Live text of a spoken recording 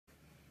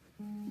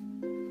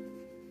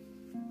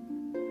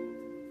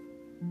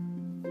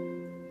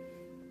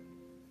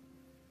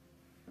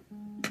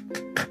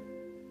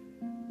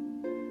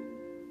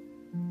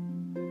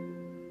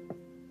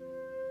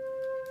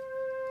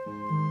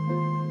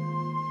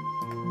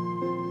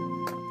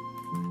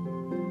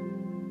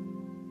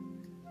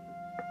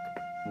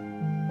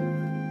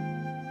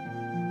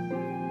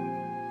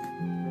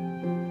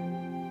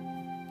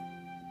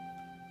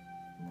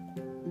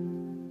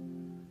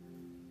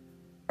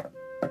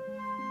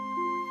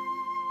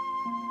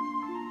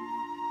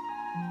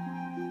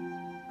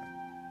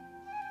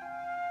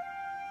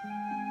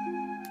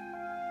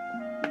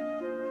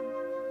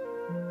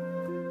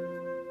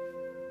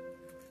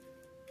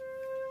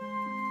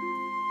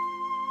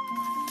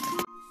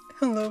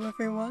Hello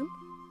everyone.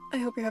 I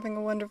hope you're having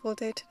a wonderful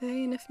day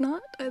today, and if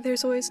not,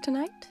 there's always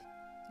tonight.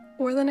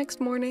 Or the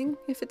next morning,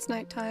 if it's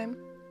nighttime.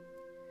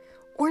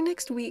 Or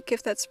next week,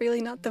 if that's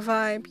really not the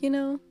vibe, you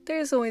know?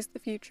 There's always the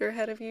future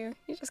ahead of you.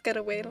 You just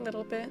gotta wait a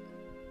little bit.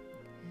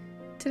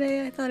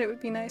 Today I thought it would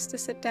be nice to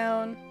sit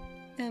down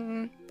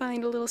and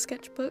find a little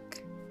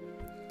sketchbook.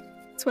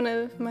 It's one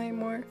of my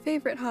more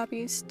favorite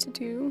hobbies to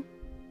do,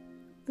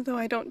 though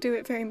I don't do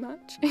it very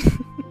much.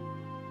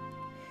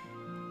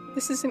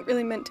 This isn't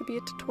really meant to be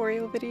a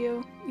tutorial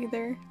video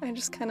either. I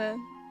just kinda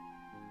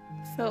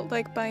felt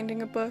like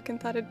binding a book and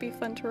thought it'd be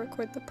fun to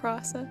record the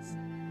process.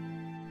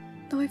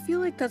 Though I feel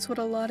like that's what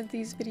a lot of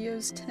these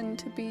videos tend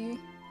to be.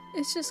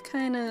 It's just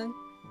kinda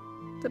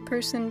the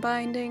person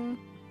binding,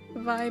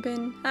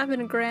 vibing,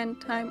 having a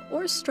grand time,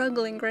 or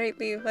struggling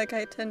greatly like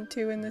I tend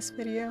to in this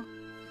video.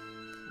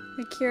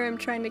 Like here I'm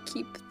trying to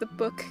keep the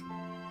book,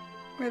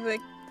 or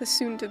like the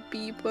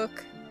soon-to-be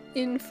book,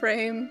 in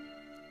frame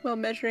while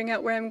measuring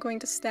out where I'm going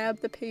to stab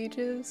the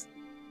pages.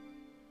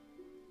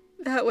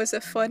 That was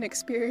a fun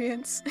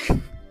experience.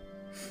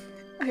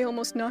 I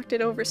almost knocked it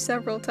over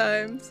several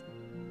times.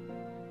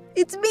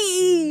 It's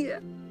me!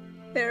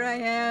 There I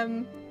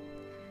am.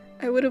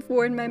 I would have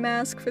worn my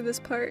mask for this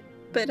part,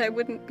 but I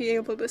wouldn't be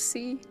able to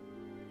see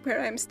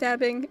where I'm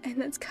stabbing,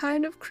 and that's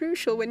kind of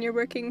crucial when you're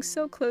working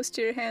so close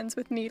to your hands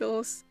with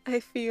needles, I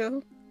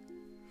feel.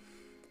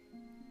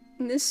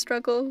 And this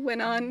struggle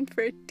went on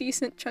for a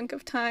decent chunk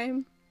of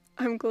time.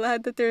 I'm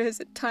glad that there is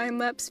a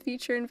time-lapse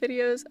feature in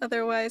videos,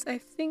 otherwise I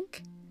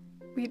think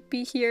we'd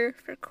be here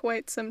for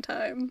quite some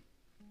time.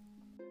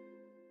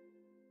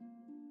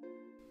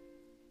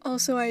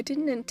 Also, I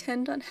didn't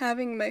intend on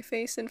having my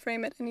face in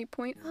frame at any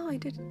point. Oh, I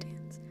did a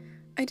dance.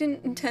 I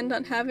didn't intend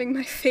on having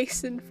my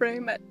face in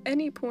frame at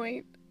any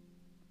point,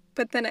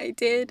 but then I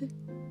did.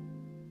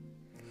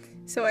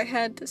 So I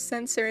had to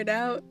censor it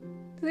out.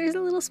 There's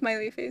a little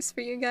smiley face for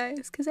you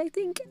guys, because I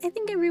think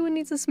everyone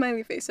needs a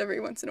smiley face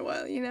every once in a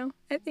while, you know?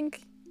 I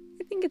think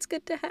it's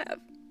good to have.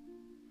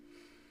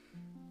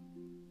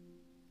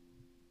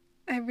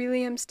 I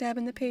really am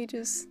stabbing the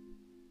pages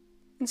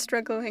and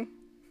struggling.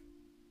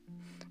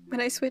 When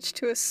I switched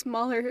to a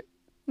smaller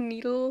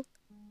needle,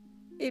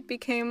 it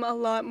became a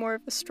lot more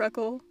of a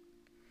struggle.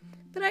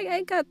 But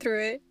I got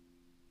through it.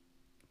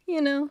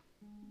 You know?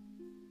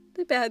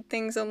 The bad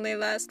things only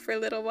last for a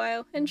little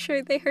while, and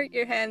sure, they hurt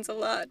your hands a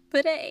lot,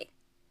 but hey,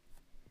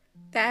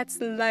 that's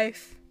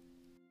life.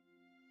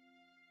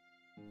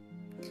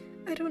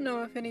 I don't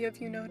know if any of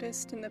you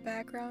noticed in the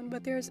background,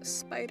 but there's a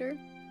spider.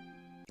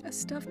 A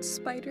stuffed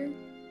spider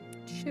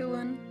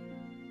chillin'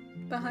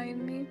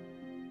 behind me.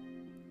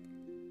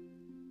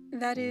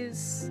 That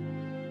is,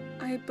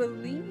 I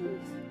believe,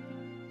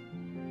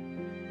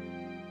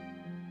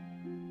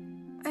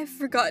 I've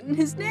forgotten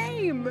his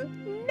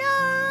name!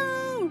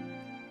 No!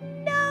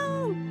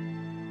 No!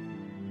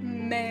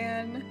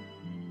 Man.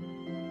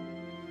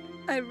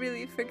 I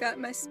really forgot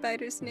my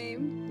spider's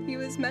name. He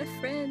was my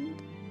friend.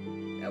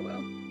 Oh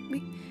well.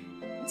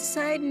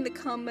 Decide in the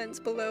comments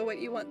below what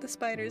you want the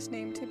spider's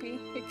name to be.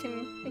 It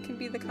can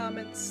be the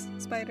comments,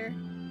 spider.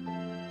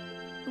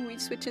 We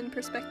switch in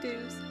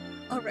perspectives.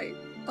 Alright.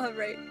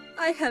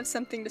 I have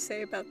something to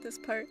say about this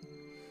part.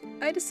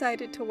 I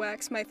decided to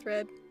wax my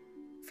thread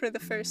for the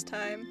first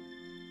time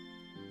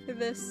for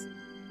this.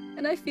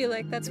 And I feel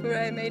like that's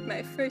where I made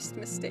my first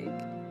mistake,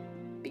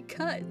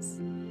 because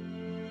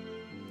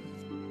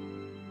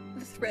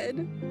the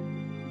thread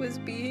was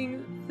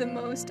being the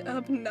most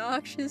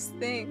obnoxious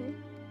thing.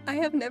 I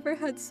have never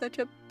had such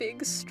a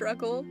big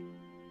struggle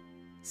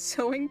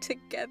sewing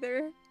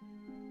together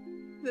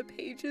the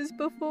pages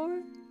before,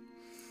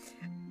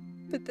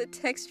 but the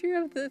texture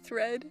of the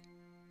thread,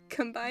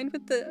 combined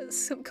with the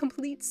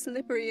complete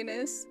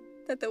slipperiness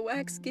that the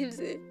wax gives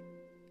it,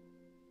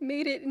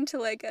 made it into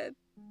like a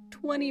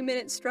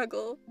 20-minute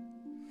struggle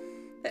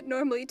that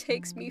normally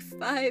takes me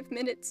 5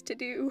 minutes to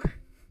do,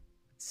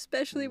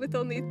 especially with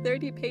only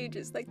 30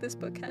 pages like this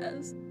book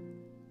has.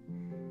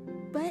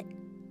 But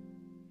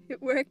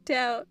it worked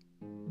out,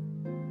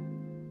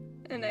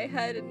 and I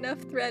had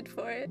enough thread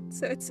for it,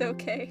 so it's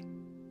okay.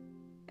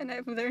 And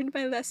I've learned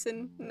my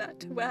lesson not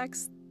to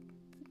wax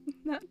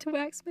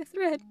my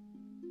thread.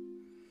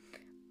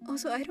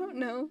 Also, I don't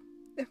know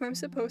if I'm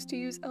supposed to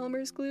use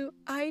Elmer's glue.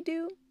 I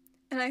do.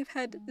 And I've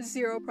had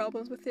zero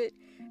problems with it.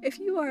 If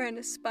you are an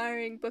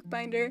aspiring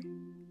bookbinder,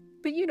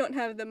 but you don't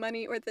have the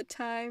money or the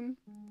time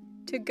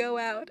to go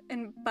out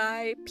and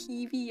buy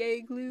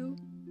PVA glue,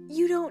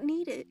 you don't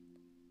need it.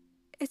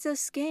 It's a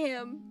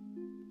scam.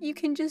 You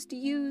can just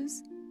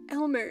use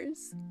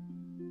Elmer's.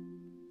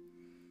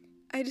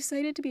 I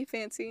decided to be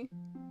fancy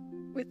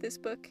with this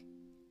book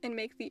and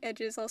make the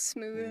edges all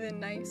smooth and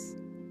nice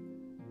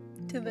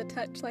to the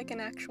touch, like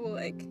an actual,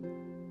 like,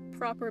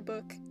 proper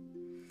book.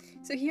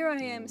 So here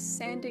I am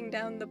sanding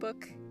down the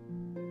book.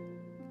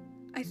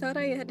 I thought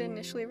I had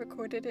initially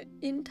recorded it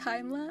in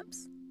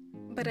time-lapse,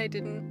 but I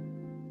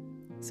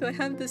didn't. So I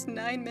have this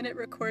 9-minute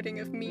recording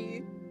of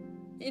me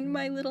in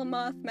my little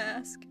moth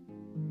mask,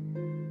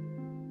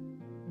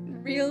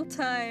 real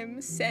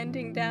time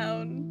sanding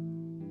down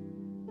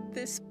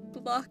this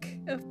block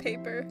of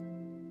paper.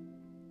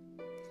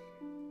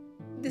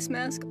 This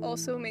mask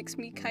also makes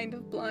me kind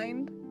of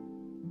blind.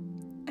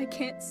 I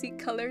can't see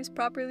colors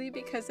properly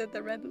because of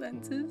the red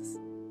lenses.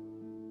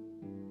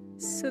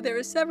 So there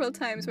were several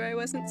times where I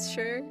wasn't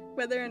sure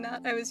whether or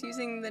not I was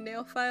using the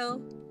nail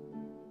file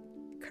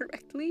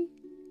correctly.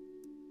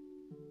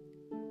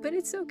 But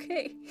it's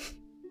okay.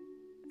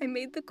 I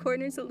made the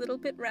corners a little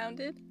bit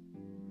rounded.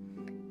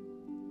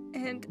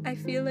 And I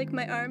feel like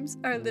my arms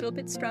are a little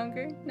bit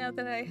stronger now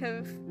that I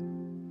have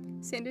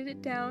sanded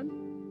it down.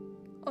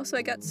 Also,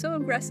 I got so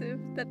aggressive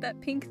that that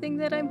pink thing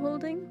that I'm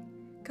holding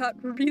got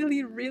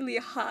really, really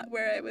hot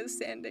where I was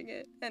sanding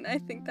it, and I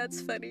think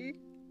that's funny.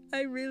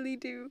 I really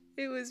do.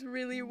 It was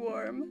really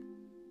warm.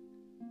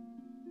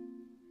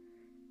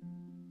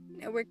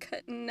 Now we're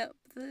cutting up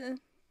the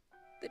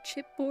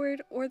chipboard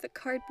or the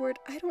cardboard.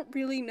 I don't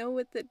really know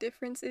what the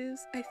difference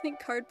is. I think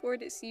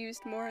cardboard is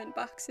used more in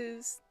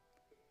boxes,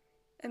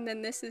 and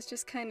then this is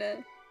just kind of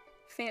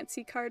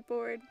fancy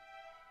cardboard.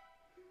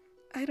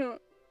 I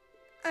don't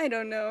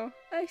know.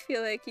 I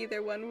feel like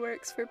either one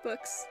works for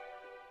books.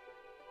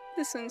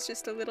 This one's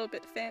just a little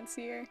bit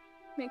fancier,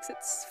 makes it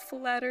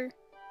flatter.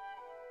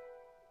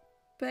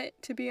 But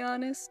to be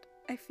honest,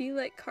 I feel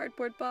like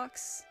cardboard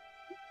box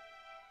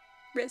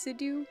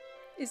residue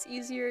is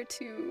easier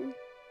to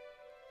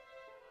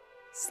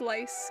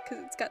slice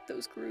because it's got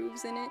those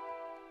grooves in it.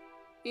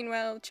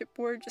 Meanwhile,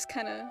 chipboard just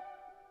kind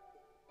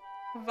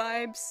of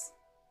vibes,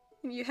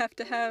 and you have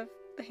to have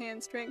the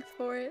hand strength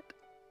for it.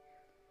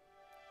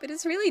 But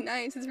it's really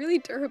nice, it's really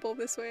durable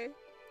this way.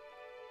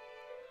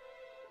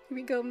 Here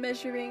we go,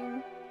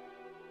 measuring.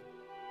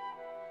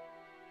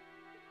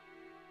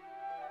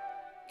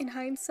 In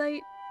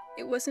hindsight,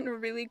 it wasn't a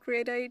really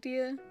great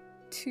idea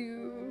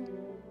to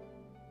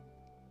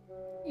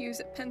use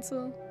a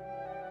pencil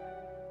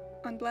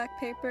on black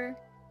paper.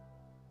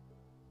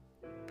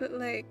 But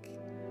like,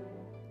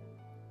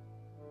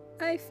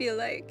 I feel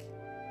like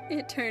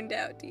it turned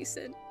out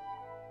decent.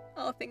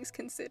 All things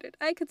considered.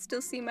 I could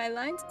still see my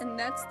lines, and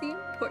that's the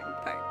important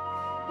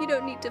part. You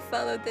don't need to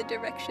follow the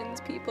directions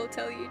people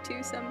tell you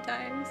to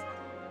sometimes.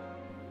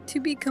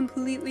 To be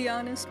completely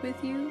honest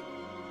with you,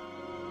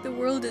 the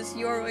world is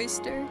your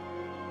oyster,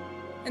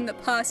 and the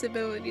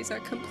possibilities are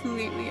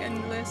completely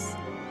endless.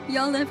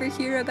 Y'all ever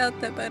hear about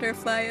the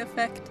butterfly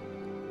effect?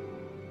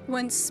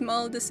 One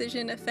small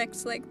decision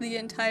affects like the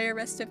entire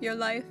rest of your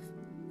life,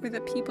 or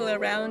the people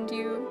around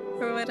you,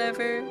 or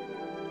whatever.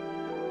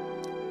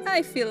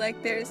 I feel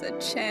like there's a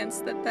chance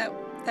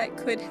that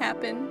could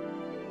happen.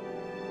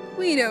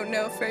 We don't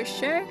know for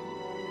sure.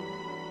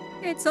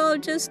 It's all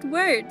just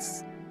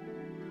words,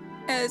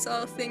 as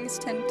all things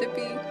tend to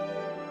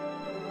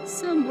be.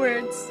 Some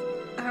words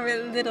are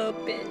a little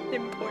bit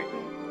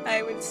important,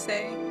 I would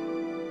say.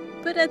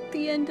 But at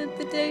the end of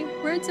the day,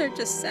 words are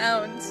just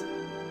sounds,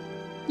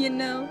 you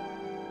know?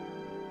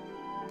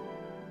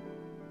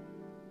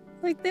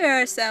 Like,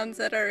 there are sounds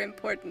that are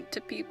important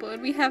to people,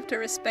 and we have to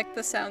respect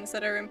the sounds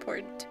that are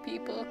important to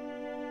people,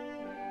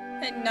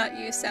 and not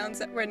use sounds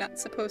that we're not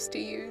supposed to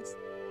use.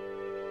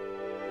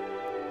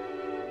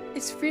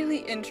 It's really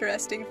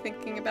interesting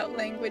thinking about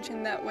language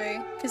in that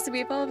way, because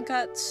we've all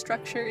got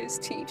structures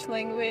to each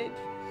language,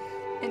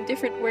 and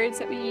different words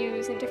that we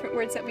use, and different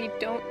words that we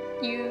don't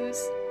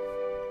use.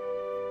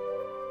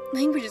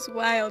 Language is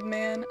wild,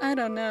 man. I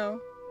don't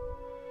know.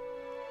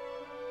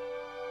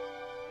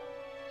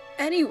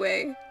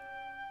 Anyway,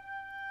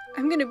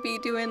 I'm gonna be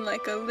doing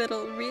like a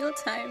little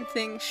real-time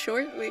thing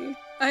shortly.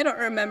 I don't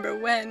remember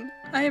when.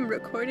 I am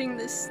recording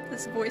this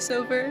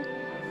voiceover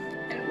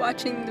and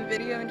watching the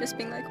video and just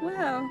being like,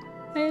 wow,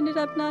 I ended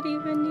up not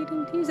even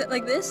needing to use it.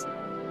 Like this?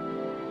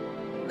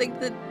 Like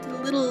the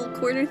little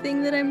quarter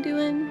thing that I'm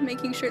doing,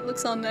 making sure it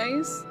looks all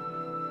nice.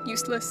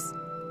 Useless.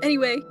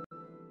 Anyway.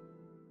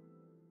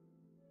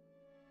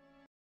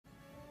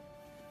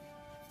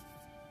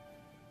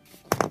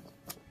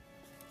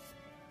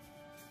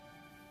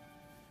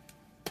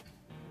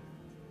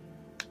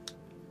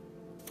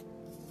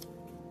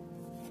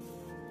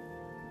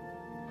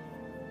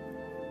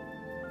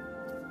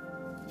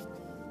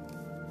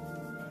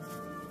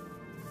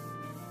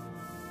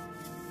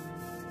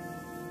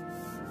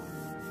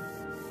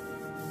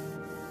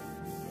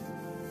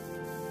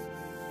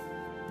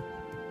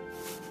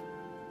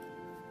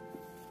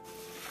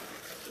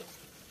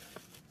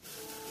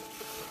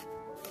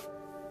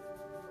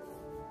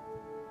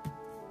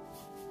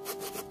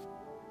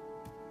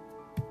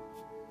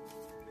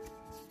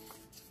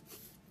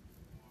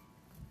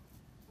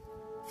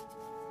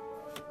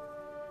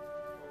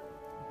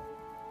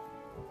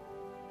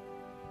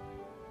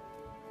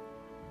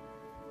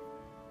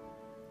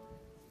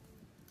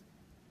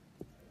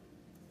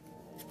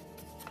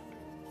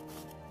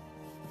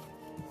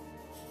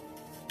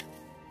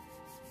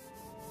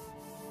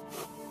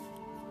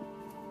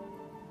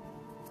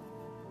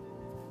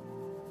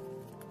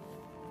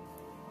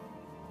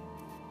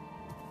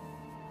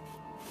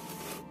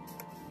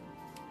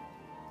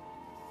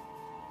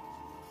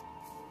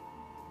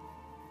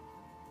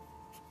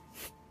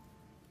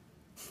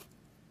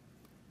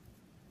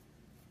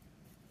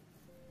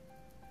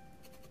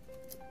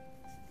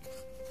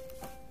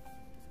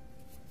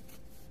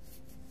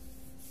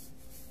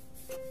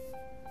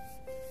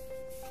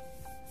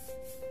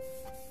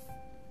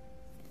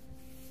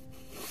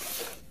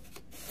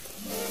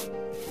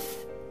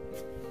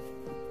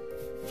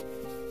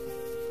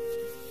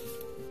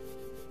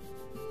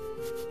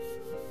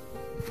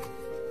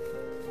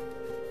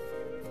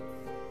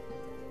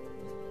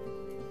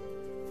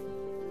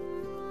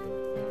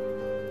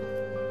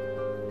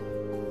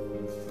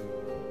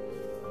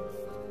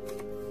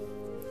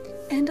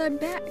 And I'm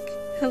back!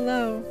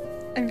 Hello.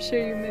 I'm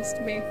sure you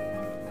missed me.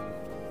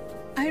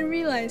 I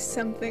realized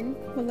something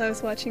while I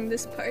was watching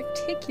this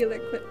particular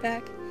clip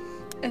back,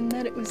 and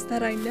that it was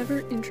that I never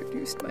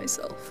introduced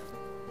myself.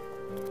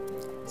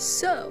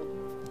 So,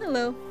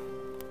 hello.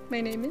 My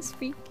name is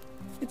Freak.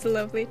 It's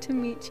lovely to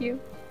meet you.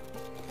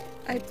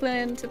 I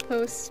plan to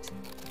post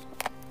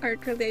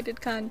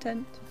art-related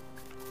content,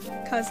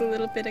 cause a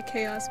little bit of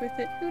chaos with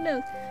it. Who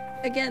knows?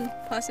 Again,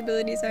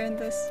 possibilities are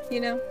endless,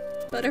 you know?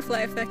 Butterfly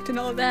effect and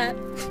all that.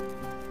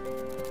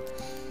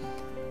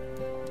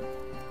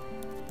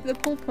 The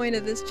whole point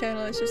of this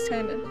channel is just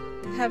kind of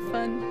to have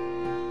fun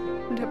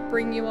and to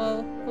bring you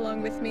all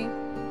along with me.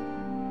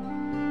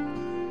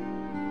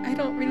 I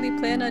don't really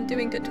plan on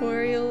doing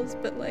tutorials,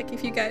 but like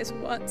if you guys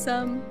want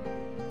some,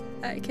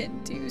 I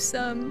can do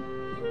some.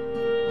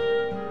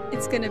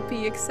 It's gonna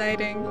be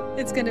exciting.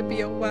 It's gonna be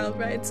a wild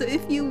ride. So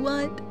if you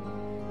want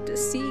to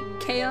see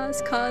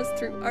chaos caused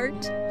through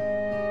art,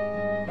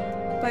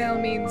 by all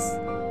means,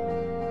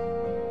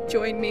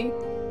 join me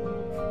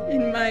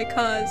in my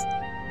cause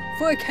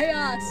for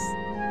chaos!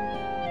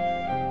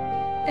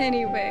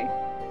 Anyway,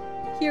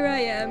 here I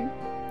am,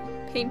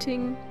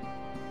 painting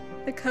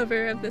the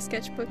cover of the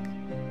sketchbook.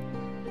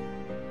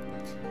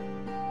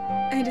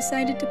 I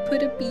decided to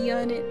put a bee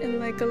on it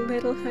and like a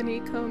little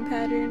honeycomb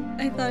pattern.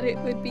 I thought it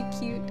would be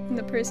cute, and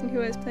the person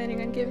who I was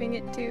planning on giving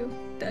it to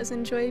does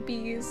enjoy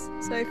bees,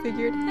 so I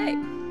figured, hey,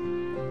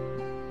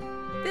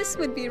 this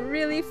would be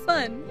really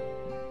fun.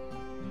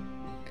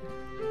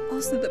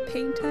 Also, the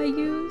paint I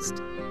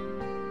used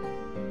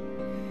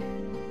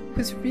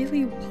was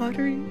really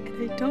watery,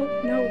 and I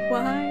don't know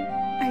why.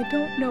 I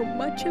don't know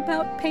much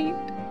about paint.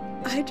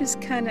 I just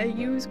kinda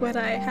use what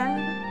I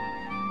have.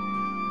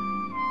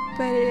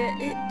 But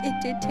it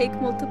did take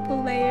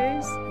multiple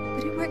layers,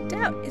 but it worked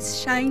out.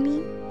 It's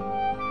shiny,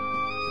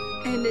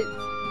 and it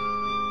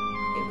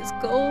was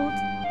gold.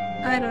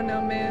 I don't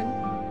know,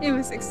 man. It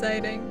was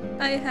exciting.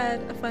 I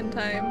had a fun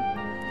time.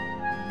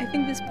 I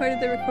think this part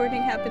of the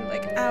recording happened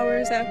like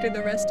hours after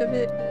the rest of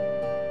it,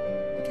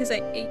 because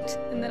I ate,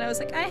 and then I was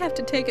like, I have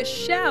to take a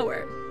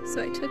shower.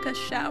 So I took a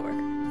shower,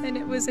 and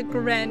it was a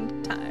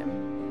grand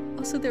time.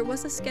 Also, there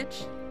was a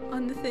sketch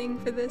on the thing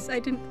for this. I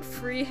didn't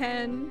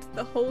freehand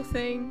the whole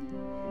thing,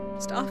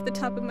 just off the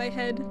top of my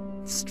head,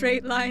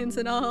 straight lines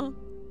and all.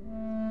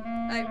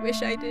 I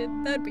wish I did.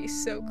 That'd be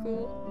so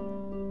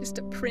cool. Just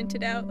to print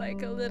it out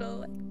like a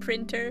little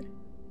printer.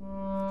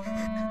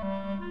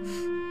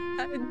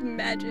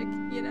 Magic,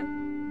 you know?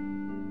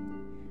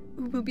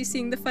 We'll be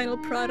seeing the final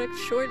product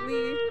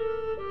shortly.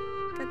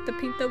 Got to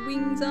paint the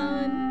wings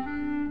on.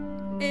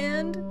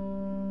 And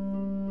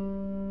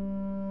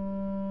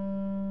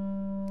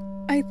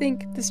I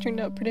think this turned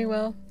out pretty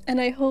well, and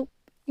I hope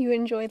you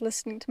enjoyed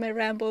listening to my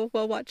ramble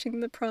while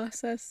watching the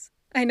process.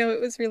 I know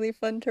it was really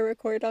fun to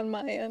record on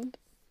my end.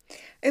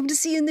 I hope to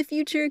see you in the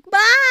future.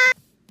 Bye!